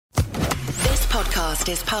podcast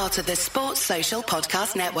is part of the Sports Social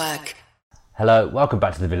Podcast Network. Hello, welcome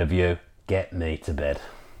back to the Villa View. Get me to bed.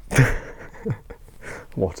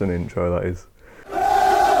 What an intro that is.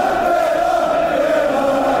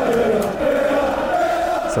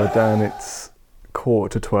 So Dan, it's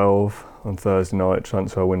 11:45 on Thursday night.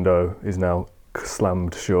 Transfer window is now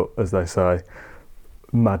slammed shut, as they say.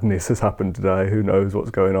 Madness has happened today. Who knows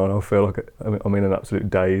what's going on? I feel like I'm in an absolute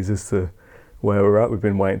daze as to where we're at. We've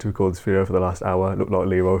been waiting to record this video for the last hour. It looked like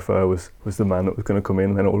Leroy Fer was the man that was going to come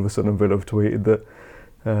in, and then all of a sudden Villa have tweeted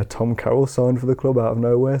that Tom Carroll signed for the club out of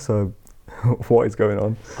nowhere. So what is going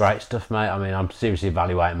on? Great stuff, mate. I mean, I'm seriously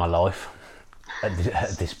evaluating my life at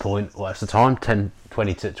this point. What's the time?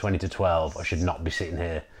 20 to 12. I should not be sitting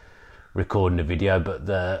here recording a video, but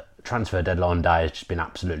the transfer deadline day has just been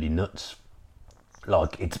absolutely nuts.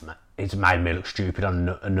 Like, it's made me look stupid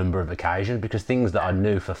on a number of occasions, because things that I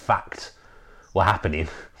knew for fact were happening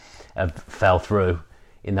fell through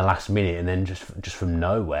in the last minute, and then just from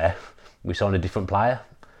nowhere we signed a different player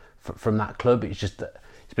from that club. It's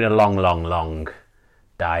been a long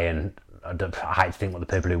day, and I hate to think what the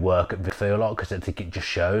people who work at Villa feel like, because I think it just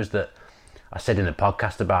shows that. I said in the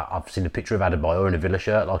podcast about, I've seen a picture of Adebayor in a Villa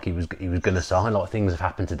shirt like he was going to sign. Like, things have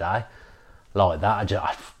happened today like that.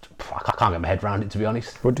 I can't get my head around it, to be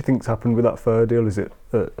honest. What do you think's happened with that Fer deal? Is it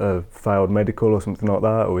a failed medical or something like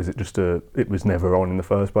that, or is it just it was never on in the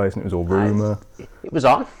first place and it was all rumour? It was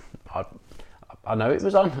on. I know it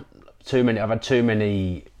was on. I've had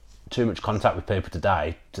too much contact with people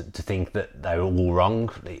today to think that they were all wrong.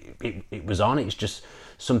 It was on. It's just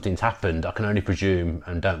something's happened. I can only presume,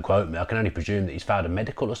 and don't quote me, I can only presume that he's found a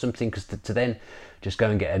medical or something, because to then just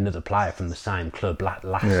go and get another player from the same club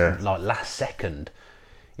last second,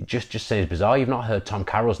 it just seems bizarre. You've not heard Tom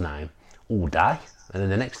Carroll's name all day, and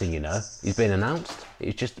then the next thing you know, he's been announced.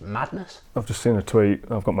 It's just madness. I've just seen a tweet.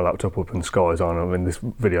 I've got my laptop up and Sky's on. I mean, this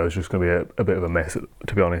video is just going to be a bit of a mess,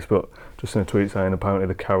 to be honest, but just seen a tweet saying apparently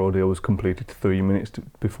the Carroll deal was completed 3 minutes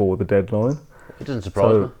before the deadline. It doesn't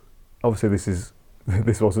surprise me. Obviously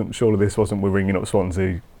this wasn't we're ringing up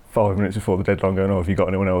Swansea 5 minutes before the deadline going, have you got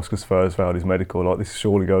anyone else, because Fer's failed his medical. Like, this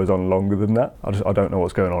surely goes on longer than that. I don't know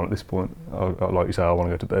what's going on at this point. Like you say, I want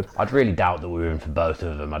to go to bed. I'd really doubt that we were in for both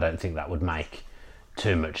of them. I don't think that would make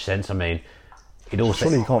too much sense. I mean, it also...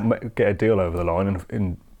 Surely you can't get a deal over the line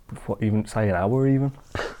in what, even say an hour even?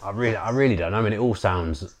 I really don't know. I mean, it all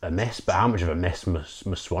sounds a mess, but how much of a mess must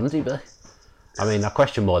Swansea be? I mean, I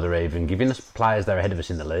question why they're even giving us players that are ahead of us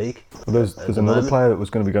in the league. Well, there's another player that was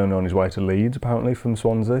going to be going on his way to Leeds, apparently, from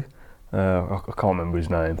Swansea. I can't remember his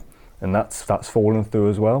name. And that's fallen through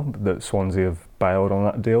as well, that Swansea have bailed on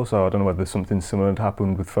that deal. So I don't know whether something similar had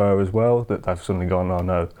happened with Fer as well, that they've suddenly gone, oh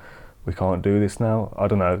no, we can't do this now. I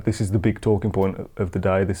don't know. This is the big talking point of the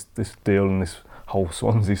day, this deal and this whole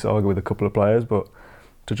Swansea saga with a couple of players. But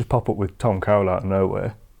to just pop up with Tom Carroll out of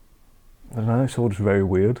nowhere, I don't know, it's all just very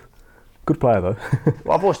weird. Good player though.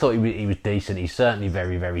 Well, I've always thought he was decent. He's certainly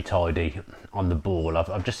very, very tidy on the ball.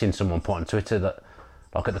 I've just seen someone put on Twitter that,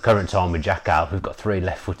 like, at the current time with Jack out, we've got 3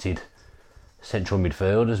 left-footed central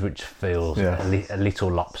midfielders, which feels a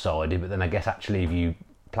little lopsided. But then I guess actually if you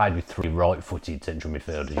played with 3 right-footed central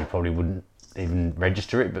midfielders, you probably wouldn't even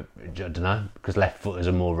register it. But I don't know, because left-footers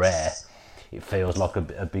are more rare, it feels like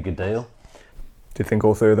a bigger deal. Do you think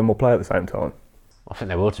all 3 of them will play at the same time? I think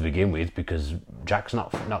they will to begin with, because Jack's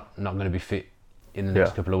not going to be fit in the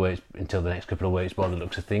next couple of weeks, until the next couple of weeks by the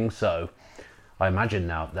looks of things. So I imagine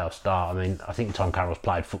now they'll start. I mean, I think Tom Carroll's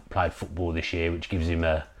played football this year, which gives him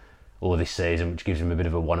or this season, which gives him a bit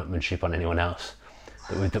of a one-upmanship on anyone else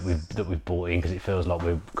that we've bought in, because it feels like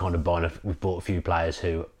we've kind of we've bought a few players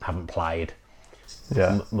who haven't played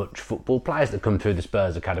much football. Players that come through the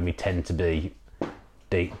Spurs academy tend to be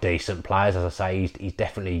decent players. As I say, he's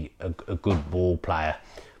definitely a good ball player.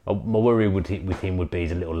 My worry with him would be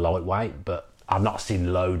he's a little lightweight, but I've not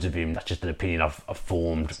seen loads of him. That's just an opinion I've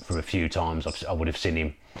formed from a few times. I would have seen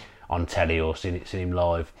him on telly or seen him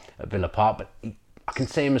live at Villa Park, but I can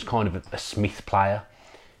see him as kind of a Smith player,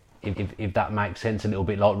 if that makes sense. A little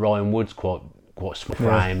bit like Ryan Woods, quite small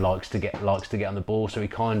frame, likes to get on the ball, so he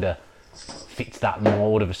kind of fits that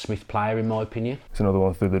mould of a Smith player, in my opinion. It's another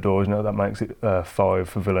one through the doors now. That makes it 5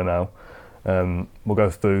 for Villa now. We'll go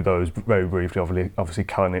through those very briefly. Obviously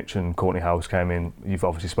Kalinic and Courtney House came in. You've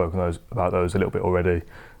obviously spoken about those a little bit already,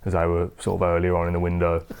 as they were sort of earlier on in the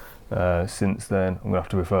window. Since then, I'm going to have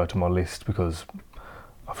to refer to my list because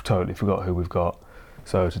I've totally forgot who we've got.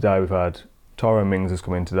 So today we've had Tyrone Mings has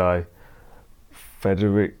come in today.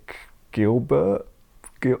 Frederick Guilbert?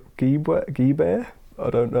 Guilbert? I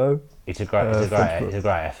don't know. It's a great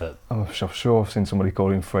effort. I'm sure I've seen somebody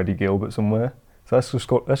call him Freddie Gilbert somewhere. So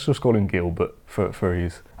let's just call him Guilbert for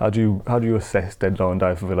his. How do you assess deadline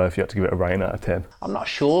day for Villa if you had to give it a rating out of 10? I'm not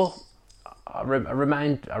sure. I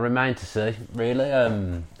remain to see, really.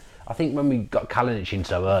 I think when we got Kalinic in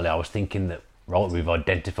so early, I was thinking that, right, we've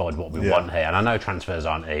identified what we want here. And I know transfers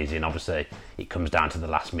aren't easy, and obviously it comes down to the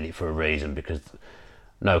last minute for a reason, because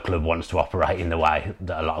no club wants to operate in the way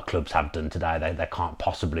that a lot of clubs have done today. They can't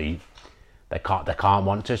possibly, they can't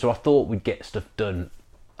want to. So I thought we'd get stuff done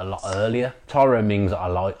a lot earlier. Tyrone Mings I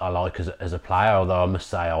like as a player, although I must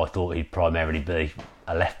say I thought he'd primarily be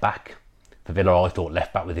a left back. For Villa, I thought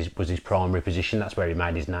left back was his primary position. That's where he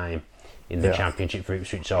made his name in the Championship for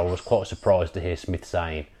Ipswich. So I was quite surprised to hear Smith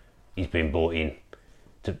saying he's been brought in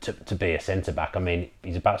to be a centre back. I mean,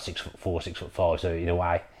 he's about 6'4", 6'5", so in a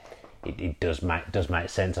way it does make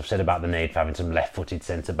sense. I've said about the need for having some left-footed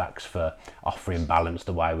centre backs for offering balance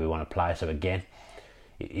the way we want to play. So again,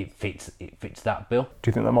 it fits that bill. Do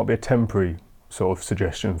you think that might be a temporary sort of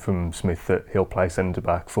suggestion from Smith, that he'll play centre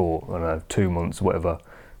back for, I don't know, 2 months or whatever,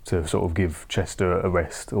 to sort of give Chester a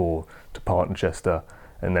rest, or to partner Chester,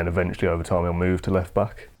 and then eventually over time he'll move to left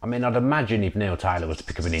back? I mean, I'd imagine if Neil Taylor was to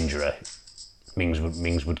pick up an injury, Mings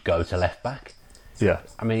would go to left back. Yeah.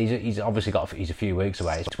 I mean, he's obviously he's a few weeks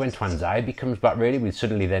away. It's when Twanzebe comes back, really. With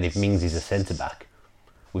suddenly then, if Mings is a centre back,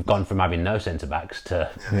 we've gone from having no centre backs to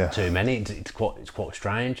too many. It's quite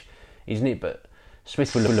strange, isn't it? But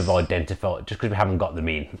Smith will have identified, just because we haven't got them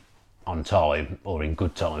in on time or in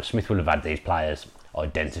good time, Smith will have had these players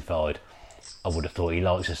identified. I would have thought he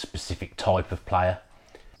likes a specific type of player,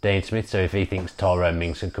 Dean Smith. So if he thinks Tyrone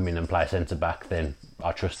Mings can come in and play centre back, then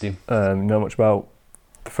I trust him. Know much about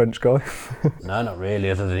the French guy? No, not really.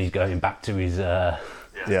 Other than he's going back to his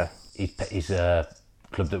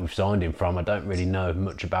club that we've signed him from. I don't really know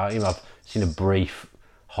much about him. I've seen a brief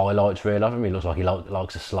highlights reel of him. He looks like he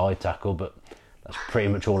likes a slide tackle, but that's pretty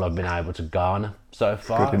much all I've been able to garner so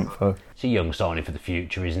far. Good info. It's a young signing for the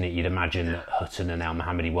future, isn't it? You'd imagine that Hutton and El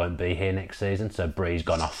Mohammadi won't be here next season, so Bree's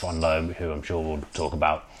gone off on loan, who I'm sure we'll talk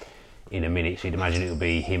about in a minute. So you'd imagine it'll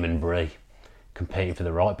be him and Bree competing for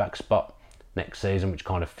the right back spot next season, which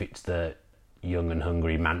kind of fits the young and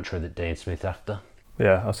hungry mantra that Dean Smith's after.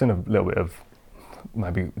 Yeah, I've seen a little bit of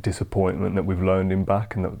maybe disappointment that we've loaned him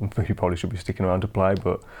back, and that he probably should be sticking around to play,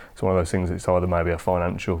 but it's one of those things. It's either maybe a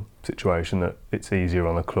financial situation that it's easier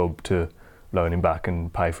on the club to loan him back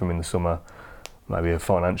and pay for him in the summer, maybe a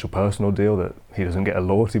financial personal deal that he doesn't get a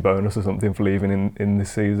loyalty bonus or something for leaving in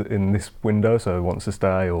this season, in this window, so he wants to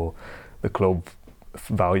stay, or the club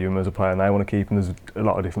value him as a player and they want to keep him. There's a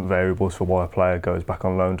lot of different variables for why a player goes back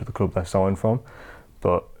on loan to the club they signed from,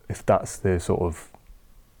 but if that's the sort of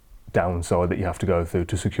downside that you have to go through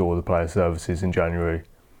to secure the player's services in January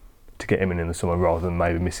to get him in the summer, rather than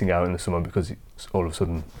maybe missing out in the summer because it's all of a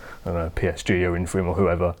sudden, I don't know, PSG are in for him or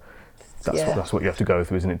whoever, that's what you have to go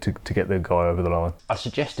through, isn't it, to get the guy over the line. I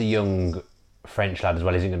suggest a young French lad as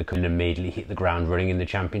well isn't going to come in and immediately hit the ground running in the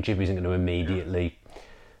Championship, isn't going to immediately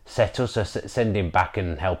settle, so send him back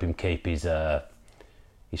and help him keep his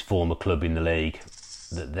former club in the league,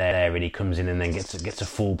 that there, and he comes in and then gets a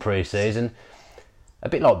full pre-season. A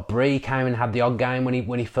bit like Bree came and had the odd game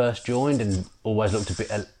when he first joined and always looked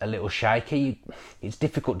a little shaky. It's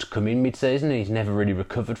difficult to come in mid-season, and he's never really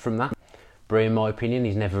recovered from that. Bree, in my opinion,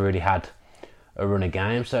 he's never really had a run of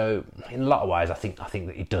games. So in a lot of ways, I think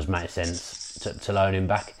that it does make sense to loan him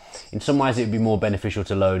back. In some ways, it would be more beneficial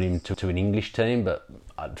to loan him to an English team, but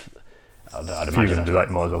I'd if you're going to do that,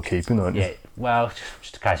 you might as well keep him, aren't you? Yeah, well,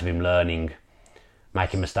 just a case of him learning,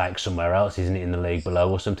 making mistakes somewhere else, isn't it, in the league below,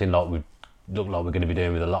 or something like we look like we're going to be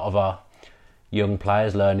doing with a lot of our young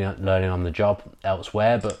players, learning on the job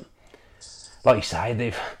elsewhere. But like you say,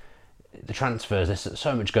 the transfers, there's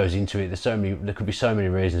so much goes into it. There could be so many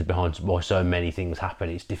reasons behind why so many things happen.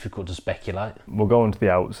 It's difficult to speculate. We'll go on to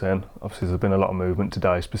the outs then. Obviously, there's been a lot of movement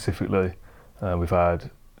today. Specifically, we've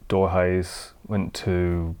had Dor Hayes went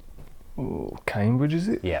to Cambridge, is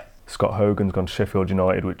it? Yeah. Scott Hogan's gone to Sheffield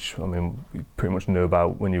United, which, I mean, we pretty much knew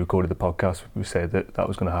about when you recorded the podcast. We said that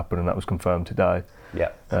was going to happen, and that was confirmed today.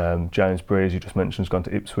 Yeah. James Bree, as you just mentioned, has gone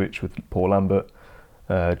to Ipswich with Paul Lambert.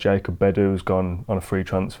 Jacob Bedu's gone on a free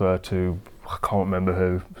transfer to, I can't remember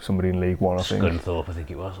who, somebody in League One, I think. Scunthorpe, I think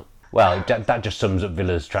it was. Well, that just sums up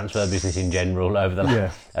Villa's transfer business in general over the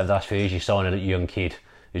last few years. You sign a young kid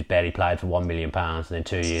who's barely played for £1 million, and then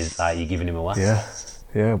 2 years later you're giving him away.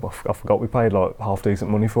 Yeah, I forgot we paid like half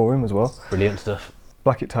decent money for him as well. Brilliant stuff.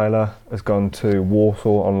 Blackett Taylor has gone to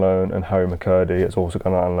Warsaw on loan, and Harry McCurdy has also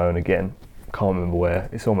gone out on loan again. Can't remember where.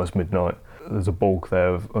 It's almost midnight. There's a bulk there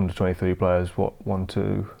of under 23 players. 1,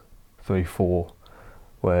 2, 3, 4,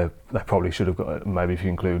 where they probably should have got, maybe if you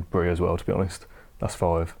include Bree as well, to be honest. That's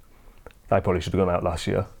 5. they probably should have gone out last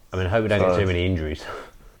year. I mean, I hope we don't get too many injuries.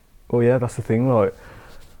 Well, yeah, that's the thing. Like,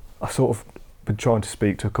 I've sort of been trying to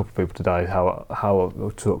speak to a couple of people today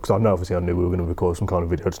because I know obviously I knew we were going to record some kind of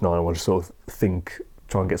video tonight. I want to sort of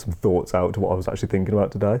try and get some thoughts out to what I was actually thinking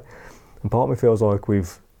about today. And part of me feels like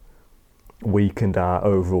we've weakened our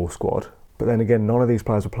overall squad. But then again, none of these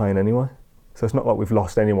players were playing anyway. So it's not like we've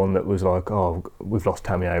lost anyone that was like, oh, we've lost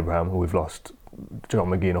Tammy Abraham or we've lost John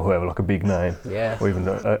McGinn or whoever, like a big name. Yeah. Or even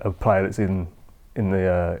a player that's in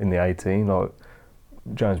the 18. Like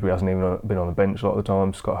Jonesbury hasn't even been on the bench a lot of the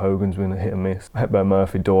time. Scott Hogan's been a hit and miss. Hepburn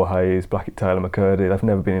Murphy, Dor Hayes, Blackett Taylor, McCurdy, they've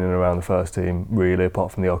never been in and around the first team really,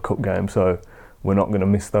 apart from the odd cup game. So we're not going to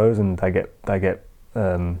miss those, and they get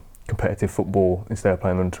competitive football instead of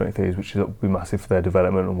playing under 23s, which will be massive for their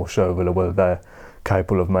development, and will show Villa whether they're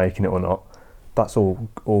capable of making it or not. That's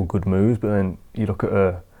all good moves. But then you look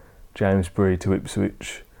at Jamesbury to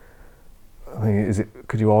Ipswich. I mean,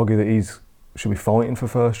 could you argue that should be fighting for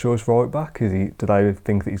first choice right back? Do they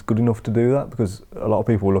think that he's good enough to do that? Because a lot of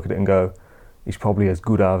people will look at it and go, he's probably as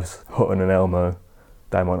good as Hutton and Elmo.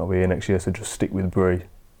 They might not be here next year, so just stick with Bree,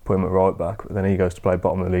 put him at right back. But then he goes to play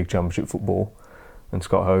bottom of the league Championship football, and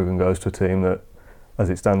Scott Hogan goes to a team that, as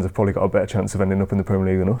it stands, have probably got a better chance of ending up in the Premier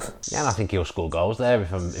League than us. Yeah, and I think he'll score goals there.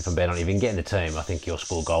 If I'm being honest, if he can get in the team, I think he'll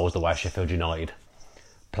score goals the way Sheffield United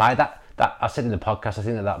play. That I said in the podcast, I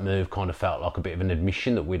think that move kind of felt like a bit of an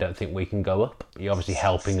admission that we don't think we can go up. You're obviously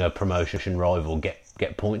helping a promotion rival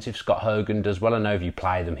get points if Scott Hogan does well. I know if you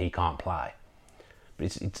play them, he can't play.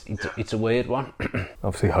 But it's a weird one.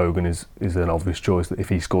 Obviously, Hogan is an obvious choice that if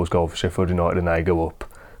he scores goals for Sheffield United and they go up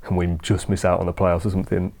and we just miss out on the playoffs or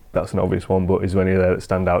something, that's an obvious one. But is there any there that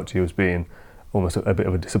stand out to you as being almost a bit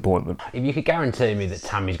of a disappointment? If you could guarantee me that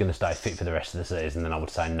Tammy's going to stay fit for the rest of the season, then I would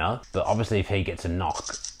say no. But obviously, if he gets a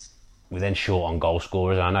knock, we're then short on goal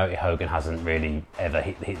scorers. And I know Hogan hasn't really ever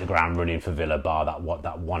hit the ground running for Villa bar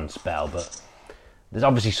that one spell, but there's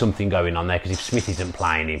obviously something going on there, because if Smith isn't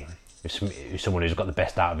playing him, if someone who's got the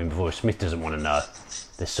best out of him before, if Smith doesn't want to know,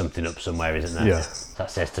 there's something up somewhere, isn't there? Yeah. That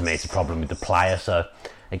says to me it's a problem with the player. So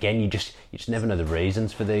again, you just never know the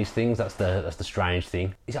reasons for these things. That's the strange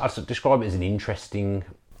thing. I'd describe it as an interesting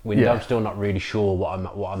window. Yeah. I'm still not really sure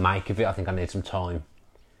what I make of it. I think I need some time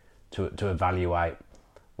to evaluate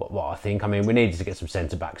what I think. I mean, we needed to get some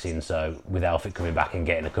centre backs in, so with Elphick coming back and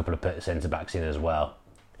getting a couple of centre backs in as well,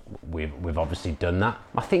 we've obviously done that.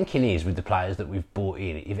 My thinking is, with the players that we've brought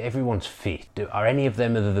in, if everyone's fit, are any of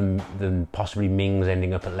them, other than possibly Mings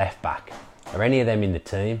ending up at left back, are any of them in the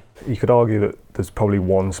team? You could argue that there's probably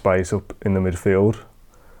one space up in the midfield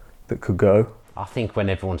that could go. I think when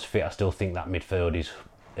everyone's fit, I still think that midfield is,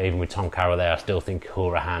 even with Tom Carroll there, I still think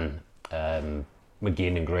Hourahan,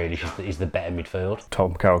 McGinn and Grealish is the better midfield.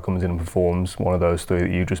 Tom Carroll comes in and performs. One of those three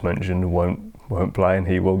that you just mentioned won't play, and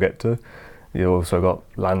he will get to. You've also got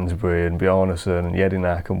Lansbury and Bjarnason and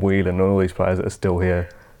Jedinak and Whelan and all these players that are still here.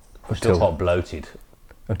 We're still quite bloated.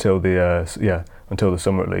 Until the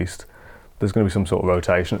summer at least. There's going to be some sort of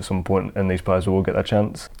rotation at some point, and these players will get their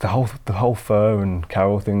chance. The whole Fur and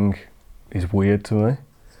Carroll thing is weird to me.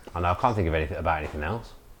 I know, I can't think of anything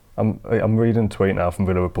else. I'm reading a tweet now from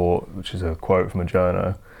Villa Report, which is a quote from a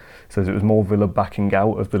journo. It says it was more Villa backing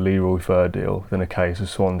out of the Leroy Fur deal than a case of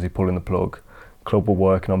Swansea pulling the plug. Club were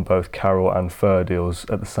working on both Carroll and Fur deals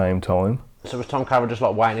at the same time. So was Tom Carroll just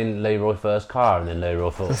like waiting in Leroy Fur's car, and then Leroy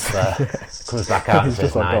Fur comes back out and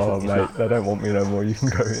says, like, "Oh mate, they don't want me no more, you can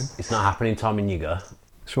go in." It's not happening, Tom, and you go.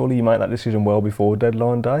 Surely you make that decision well before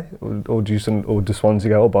deadline day, or do Swansea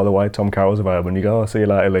go, "Oh, by the way, Tom Carroll's available," and you go, "I'll see you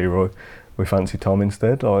later, Leroy. We fancy Tom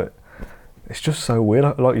instead." Like, it's just so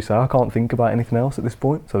weird. Like you say, I can't think about anything else at this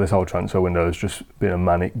point. So this whole transfer window has just been a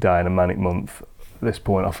manic day and a manic month. At this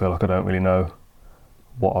point, I feel like I don't really know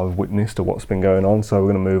what I've witnessed or what's been going on. So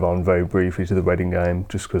we're going to move on very briefly to the Reading game,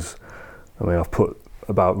 just because, I mean, I've put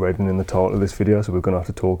about Reading in the title of this video, so we're going to have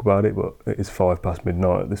to talk about it, but it is 5 past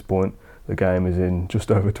midnight at this point. The game is in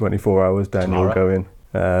just over 24 hours. Daniel will go in.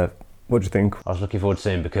 What do you think? I was looking forward to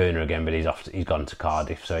seeing Bacuna again, but he's gone to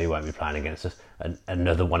Cardiff, so he won't be playing against us.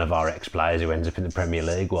 Another one of our ex-players who ends up in the Premier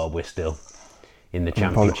League while we're still in the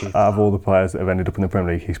Championship. Out of all the players that have ended up in the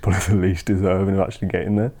Premier League, he's probably the least deserving of actually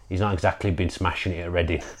getting there. He's not exactly been smashing it at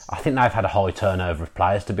Reading. I think they've had a high turnover of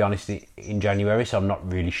players, to be honest, in January, so I'm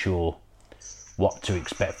not really sure what to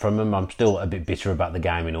expect from them. I'm still a bit bitter about the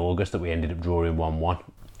game in August that we ended up drawing 1-1.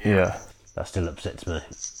 Yeah. That still upsets me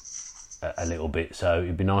a little bit, so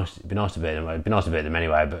it'd be nice to beat them. It'd be nice to beat them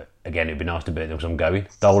anyway, but again, it'd be nice to beat them because I'm going.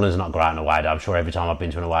 Dolan's not great on away day. I'm sure every time I've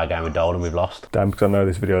been to an away game with Dolan, we've lost. Dan, because I know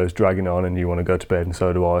this video is dragging on and you want to go to bed, and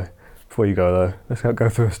so do I. Before you go though, let's go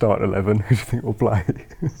through a start 11. Who do you think will play?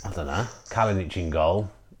 I don't know. Kalinic in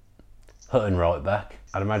goal. Hutton right back.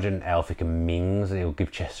 I'd imagine Elphick and Mings, he'll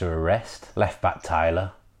give Chester a rest. Left back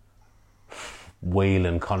Taylor.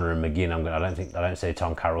 Whelan, Connor and McGinn. I don't see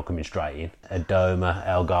Tom Carroll coming straight in. Adoma,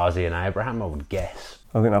 El Ghazi and Abraham, I would guess.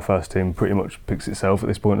 I think that first team pretty much picks itself at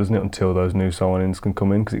this point, doesn't it, until those new signings can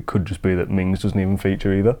come in, because it could just be that Mings doesn't even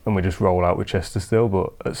feature either, and we just roll out with Chester still,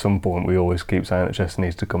 but at some point we always keep saying that Chester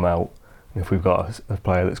needs to come out. And if we've got a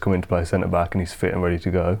player that's coming to play centre-back and he's fit and ready to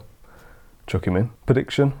go, chuck him in.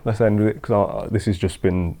 Prediction, let's end with it, because this has just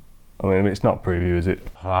been... I mean, it's not preview, is it?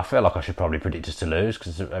 Well, I feel like I should probably predict us to lose,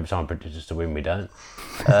 because every time I predict us to win, we don't.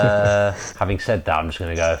 Having said that, I'm just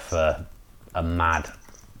going to go for a mad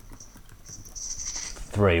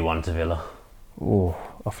 3-1 to Villa. Oh,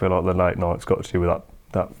 I feel like the late night's got to do with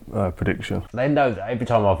that prediction. They know that every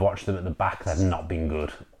time I've watched them at the back, they've not been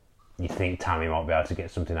good. You think Tammy might be able to get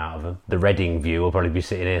something out of them. The Reading view will probably be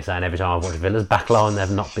sitting here saying every time I've watched Villa's back line, they've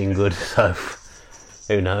not been good, so...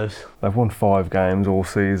 Who knows? They've won 5 games all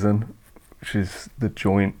season, which is the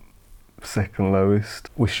joint second lowest.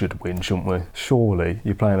 We should win, shouldn't we? Surely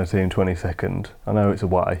you're playing a team 22nd. I know it's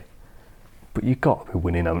away, but you've got to be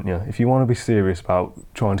winning, haven't you? If you want to be serious about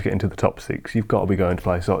trying to get into the top 6, you've got to be going to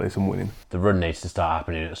places like this and winning. The run needs to start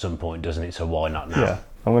happening at some point, doesn't it? So why not now? Yeah,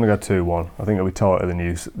 I'm going to go 2-1. I think it'll be tighter than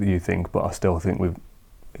you think, but I still think we're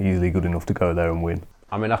easily good enough to go there and win.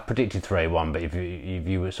 I mean, I've predicted 3-1, but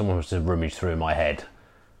if someone was to rummage through my head,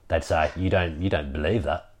 they'd say, you don't believe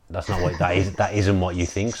that. That's not what that is. That isn't what you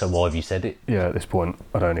think. So why have you said it? Yeah, at this point,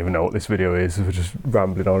 I don't even know what this video is. We're just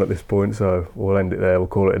rambling on at this point. So we'll end it there. We'll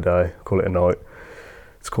call it a day. Call it a night.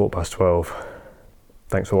 It's 12:15.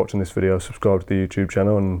 Thanks for watching this video. Subscribe to the YouTube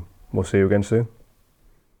channel, and we'll see you again soon.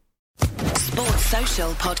 Sports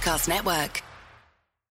Social Podcast Network.